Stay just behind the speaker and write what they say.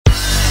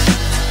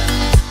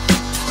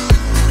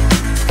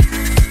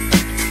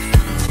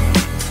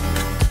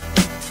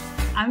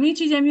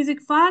Amici di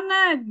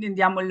IMusicFun,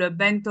 diamo il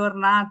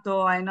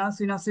bentornato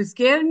sui nostri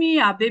schermi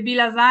a Baby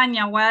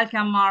Lasagna.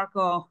 Welcome,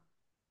 Marco.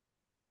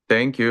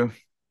 Thank you.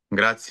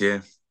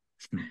 Grazie.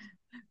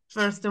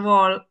 First of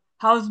all,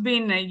 how's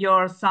been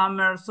your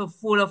summer so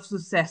full of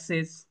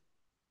successes?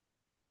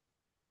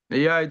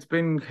 Yeah, it's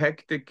been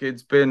hectic.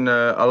 It's been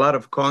a lot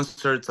of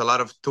concerts, a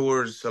lot of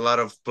tours, a lot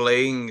of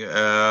playing.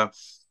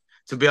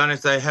 To be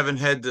honest, I haven't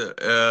had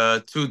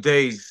 2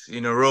 days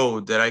in a row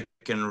that I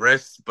can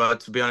rest. But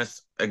to be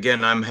honest,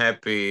 again, I'm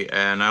happy,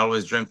 and I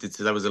always dreamt it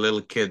since I was a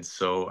little kid.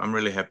 So I'm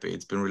really happy.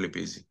 It's been really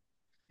busy.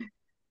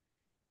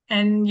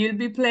 And you'll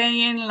be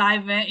playing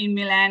live in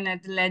Milan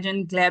at the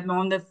Legend Club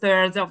on the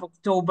 3rd of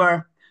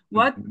October.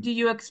 What Mhm. do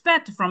you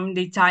expect from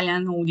the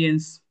Italian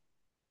audience?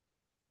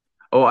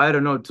 Oh, I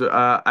don't know.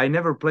 I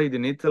never played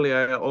in Italy.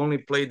 I only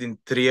played in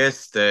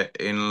Trieste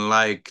in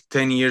like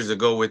 10 years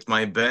ago with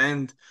my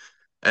band.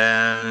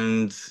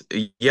 And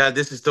yeah,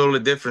 this is totally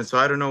different. So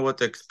I don't know what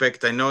to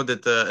expect. I know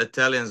that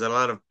Italians are a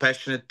lot of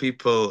passionate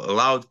people,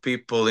 loud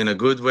people in a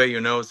good way,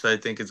 So I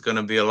think it's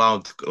gonna be a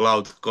loud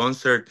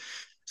concert.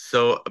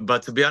 So,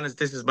 but to be honest,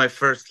 this is my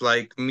first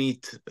like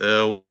meet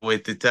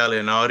with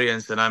Italian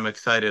audience, and I'm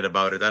excited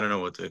about it. I don't know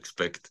what to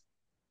expect.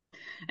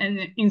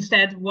 And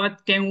instead,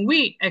 what can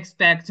we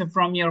expect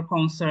from your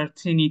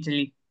concert in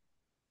Italy?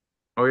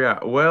 Oh yeah,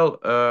 well,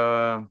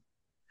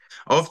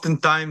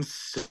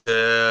 oftentimes,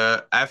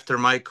 after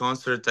my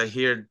concert, I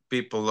hear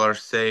people are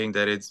saying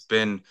that it's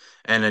been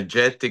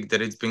energetic,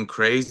 that it's been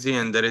crazy,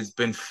 and that it's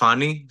been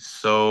funny.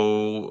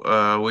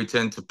 So we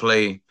tend to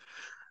play.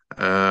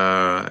 We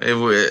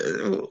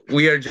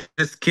are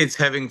just kids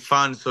having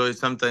fun, so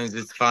sometimes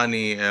it's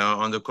funny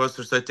on the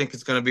concert. So I think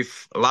it's gonna be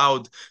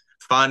loud,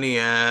 funny,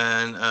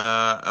 and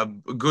a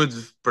good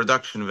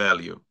production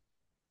value.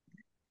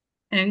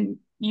 And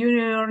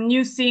your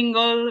new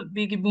single,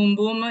 Biggie Boom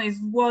Boom,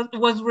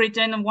 was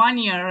written 1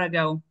 year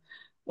ago.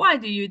 Why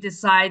do you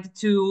decide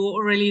to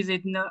release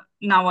it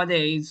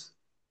nowadays?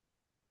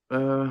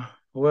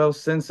 Well,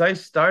 since I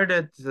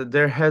started,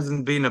 there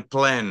hasn't been a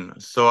plan.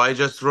 So I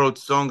just wrote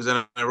songs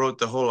and I wrote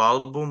the whole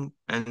album.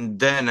 And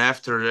then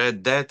after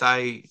that,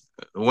 I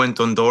went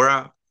on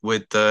Dora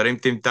with Rim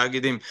Tim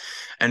Tagidim.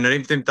 And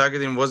Rim Tim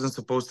Tagidim wasn't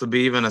supposed to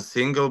be even a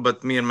single,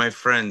 but me and my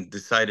friend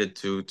decided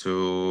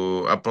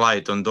to apply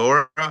it on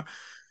Dora.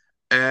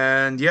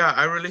 And yeah,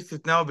 I released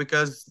it now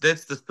because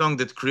that's the song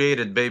that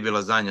created Baby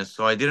Lasagna.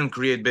 So I didn't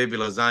create Baby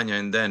Lasagna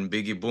and then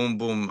Biggie Boom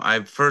Boom.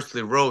 I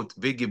firstly wrote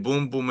Biggie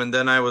Boom Boom and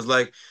then I was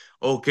like,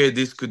 okay,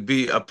 this could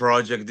be a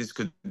project, this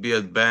could be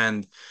a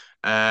band.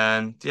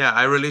 And yeah,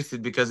 I released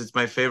it because it's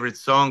my favorite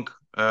song.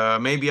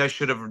 Maybe I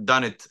should have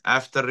done it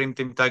after Rim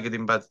Tim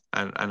Tagedim, but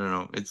I don't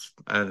know.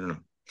 I don't know.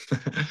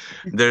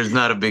 There's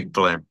not a big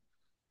plan.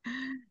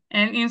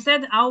 And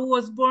instead, I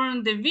was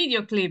born the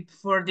video clip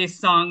for this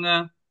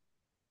song,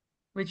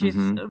 which is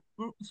Hmm.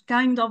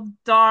 kind of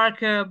dark,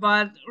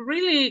 but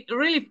really,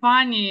 really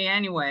funny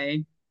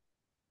anyway.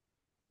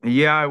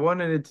 Yeah, I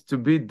wanted it to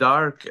be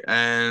dark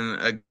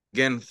and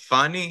again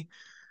funny.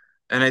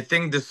 And I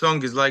think the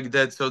song is like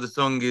that. So the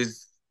song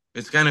is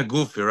it's kind of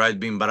goofy, right?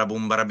 Bim bara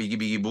boom bara biggie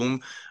biggie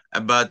boom.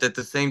 But at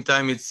the same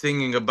time, it's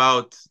singing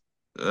about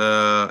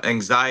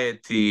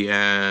anxiety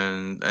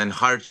and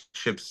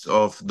hardships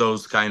of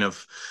those kind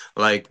of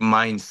like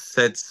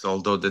mindsets.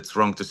 Although that's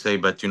wrong to say,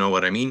 but you know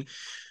what I mean.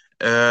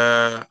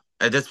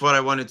 And that's what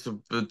I wanted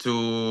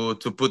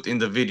to put in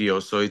the video.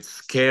 So it's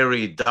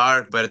scary,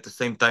 dark, but at the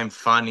same time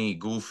funny,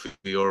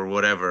 goofy, or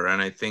whatever.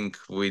 And I think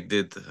we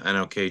did an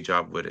okay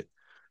job with it.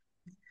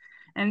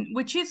 And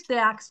which is the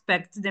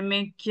aspect that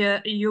make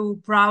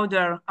you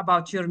prouder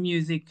about your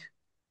music?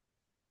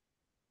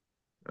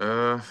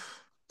 Uh,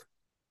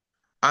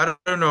 I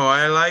don't know.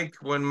 I like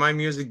when my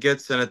music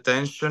gets an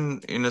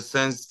attention in a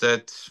sense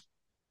that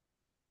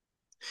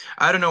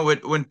I don't know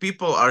when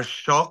people are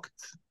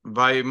shocked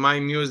by my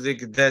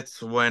music,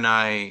 that's when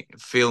I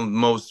feel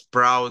most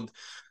proud.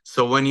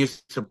 So when you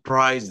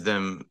surprise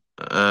them,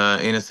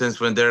 in a sense,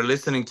 when they're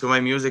listening to my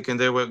music and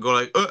they will go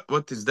like, "Oh,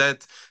 what is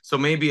that?" So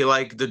maybe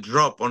like the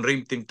drop on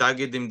Rim Tim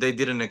Tagidim, they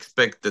didn't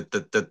expect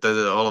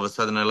that all of a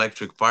sudden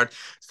electric part.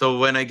 So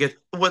when I get,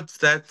 "What's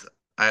that?"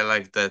 I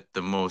like that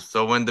the most.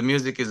 So when the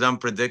music is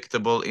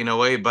unpredictable in a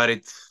way, but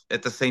it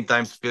at the same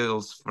time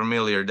feels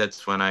familiar,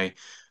 that's when I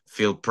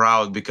feel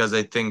proud because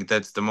I think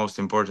that's the most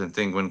important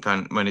thing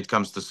when it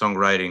comes to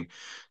songwriting,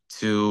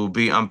 to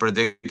be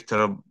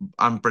unpredictable,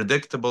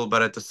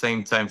 but at the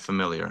same time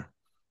familiar.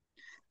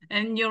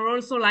 And you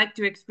also like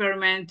to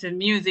experiment in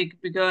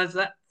music because,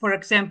 for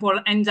example,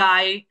 And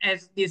I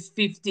has this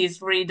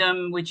 50s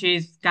rhythm, which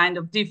is kind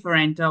of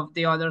different of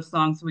the other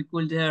songs we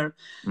could hear.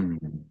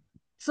 Mhm.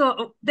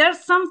 So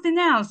there's something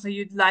else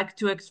you'd like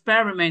to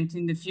experiment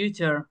in the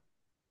future.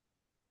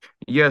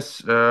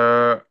 Yes,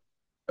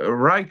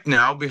 right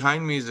now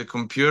behind me is a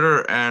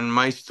computer and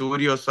my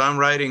studio, so I'm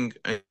writing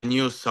a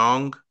new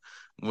song,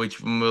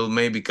 which will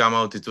maybe come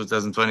out in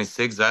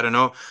 2026. I don't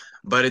know,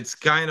 but it's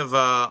kind of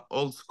a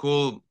old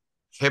school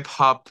hip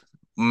hop,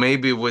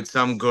 maybe with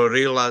some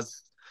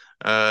gorillas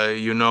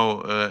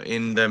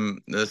in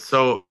them.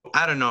 So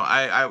I don't know.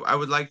 I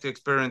would like to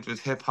experiment with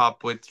hip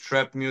hop, with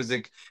trap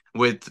music,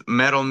 with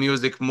metal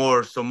music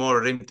more. So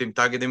more rim tim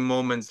tagadim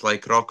moments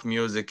like rock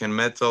music and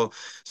metal.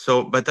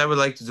 So, but I would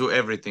like to do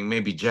everything.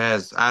 Maybe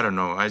jazz. I don't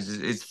know.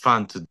 It's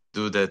fun to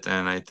do that,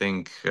 and I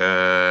think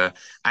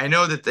I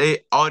know that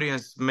the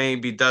audience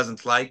maybe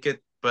doesn't like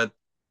it, but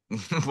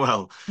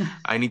well,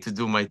 I need to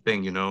do my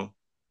thing.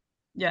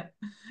 Yeah.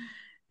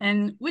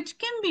 And which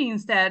can be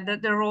instead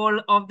the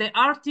role of the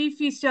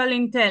artificial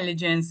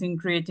intelligence in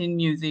creating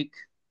music.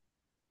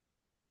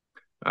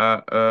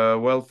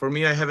 Well, for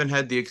me, I haven't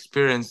had the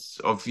experience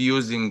of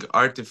using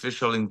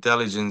artificial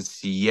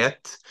intelligence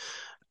yet.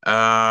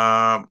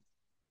 Uh,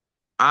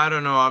 I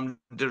don't know.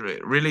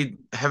 Really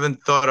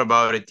haven't thought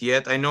about it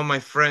yet. I know my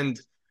friend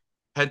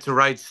had to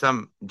write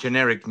some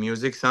generic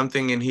music,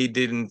 something, and he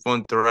didn't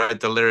want to write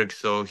the lyrics,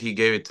 so he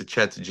gave it to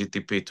Chat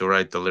GTP to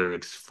write the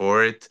lyrics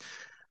for it.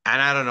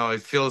 And I don't know,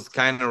 it feels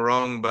kind of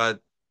wrong,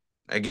 but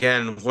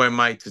again, who am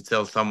I to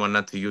tell someone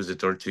not to use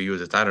it or to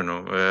use it? I don't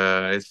know.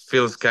 It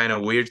feels kind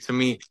of weird to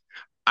me.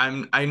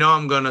 I know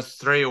I'm gonna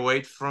stray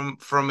away from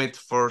it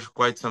for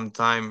quite some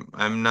time.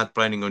 I'm not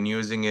planning on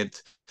using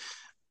it.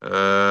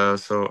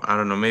 So I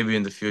don't know. Maybe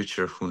in the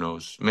future, who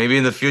knows? Maybe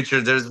in the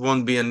future there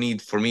won't be a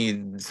need for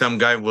me. Some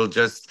guy will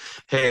just,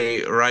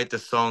 hey, write a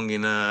song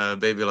in a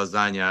Baby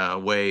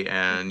Lasagna way,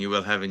 and you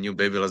will have a new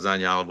Baby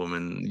Lasagna album,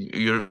 and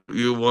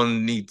you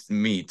won't need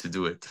me to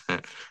do it.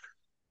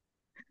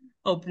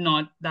 Hope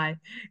not, die.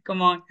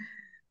 Come on.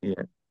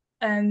 Yeah.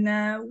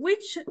 And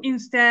which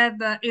instead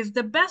is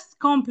the best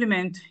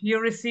compliment you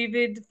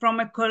received from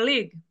a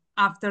colleague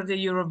after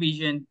the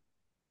Eurovision?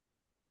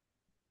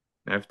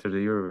 After the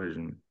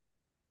Eurovision.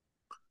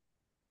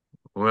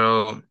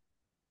 Well,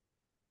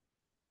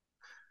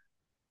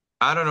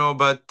 I don't know,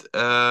 but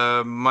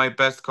my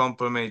best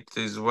compliment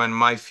is when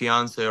my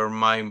fiance or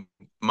my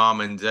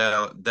mom and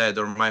dad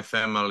or my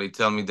family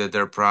tell me that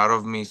they're proud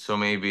of me. So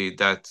maybe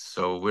that's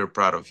so we're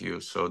proud of you.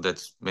 So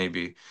that's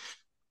maybe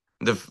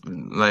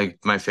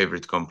like my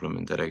favorite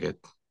compliment that I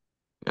get.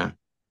 Yeah.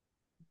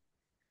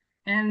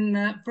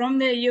 And from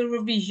the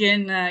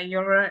Eurovision,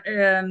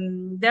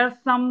 there's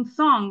some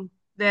song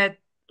that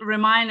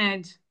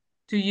reminded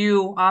to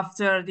you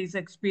after this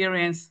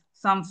experience,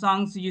 some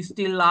songs you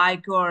still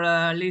like or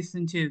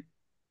listen to.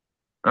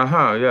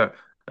 Uh-huh, yeah.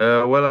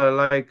 Well, I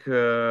like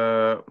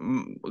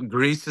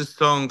Greece's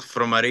songs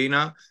from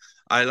Arena.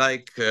 I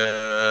like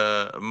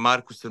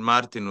Marcus and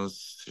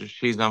Martinus.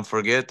 She's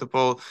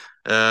unforgettable.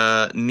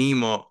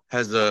 Nemo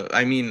has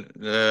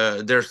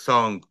their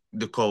song,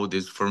 The Code,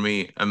 is for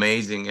me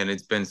amazing, and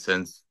it's been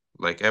since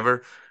like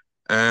ever.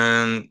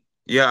 And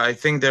yeah, I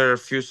think there are a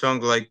few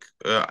songs like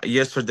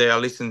yesterday I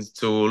listened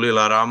to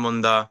Lila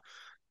Ramonda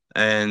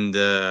and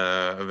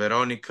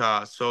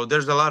Veronica. So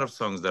there's a lot of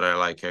songs that I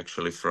like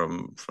actually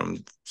from.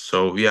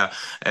 So yeah,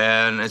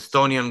 and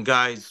Estonian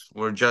guys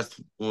were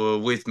just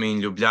with me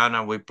in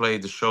Ljubljana. We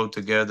played the show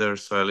together,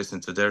 so I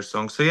listened to their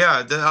songs. So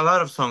yeah, a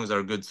lot of songs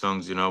are good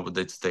songs, but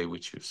they stay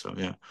with you. So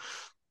yeah.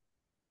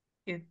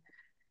 It,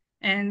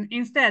 and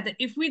instead,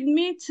 if we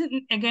meet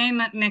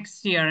again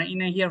next year,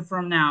 in a year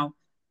from now,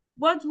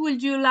 what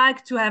would you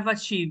like to have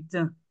achieved?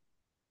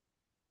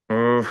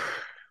 Uh,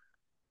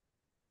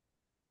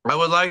 I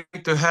would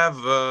like to have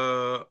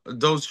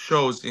those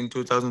shows in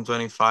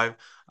 2025.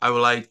 I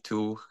would like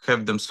to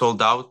have them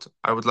sold out.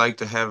 I would like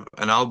to have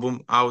an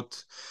album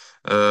out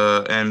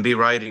and be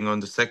writing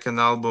on the second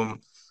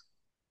album.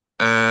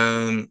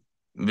 And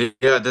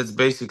yeah, that's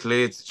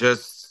basically it.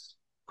 Just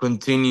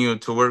continue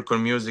to work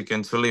on music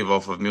and to live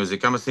off of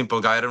music. I'm a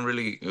simple guy. I don't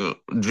really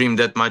dream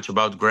that much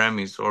about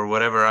Grammys or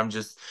whatever.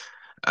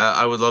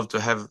 I would love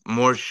to have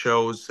more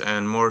shows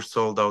and more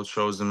sold out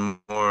shows and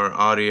more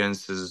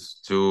audiences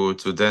to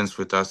dance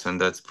with us,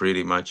 and that's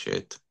pretty much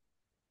it.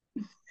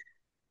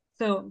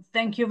 So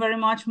thank you very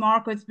much,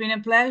 Marco. It's been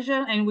a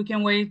pleasure, and we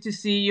can wait to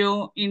see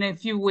you in a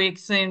few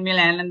weeks in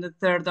Milan on the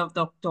 3rd of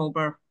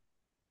October.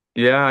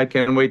 Yeah, I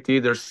can't wait to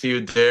either see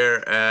you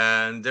there.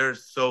 And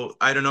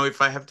I don't know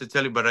if I have to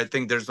tell you, but I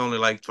think there's only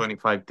like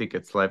 25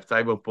 tickets left.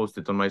 I will post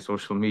it on my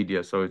social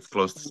media, so it's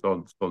close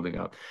to solding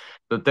out.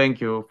 So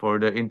thank you for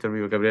the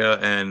interview, Gabriel,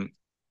 and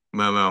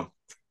well,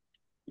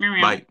 Meow,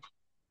 meow. bye.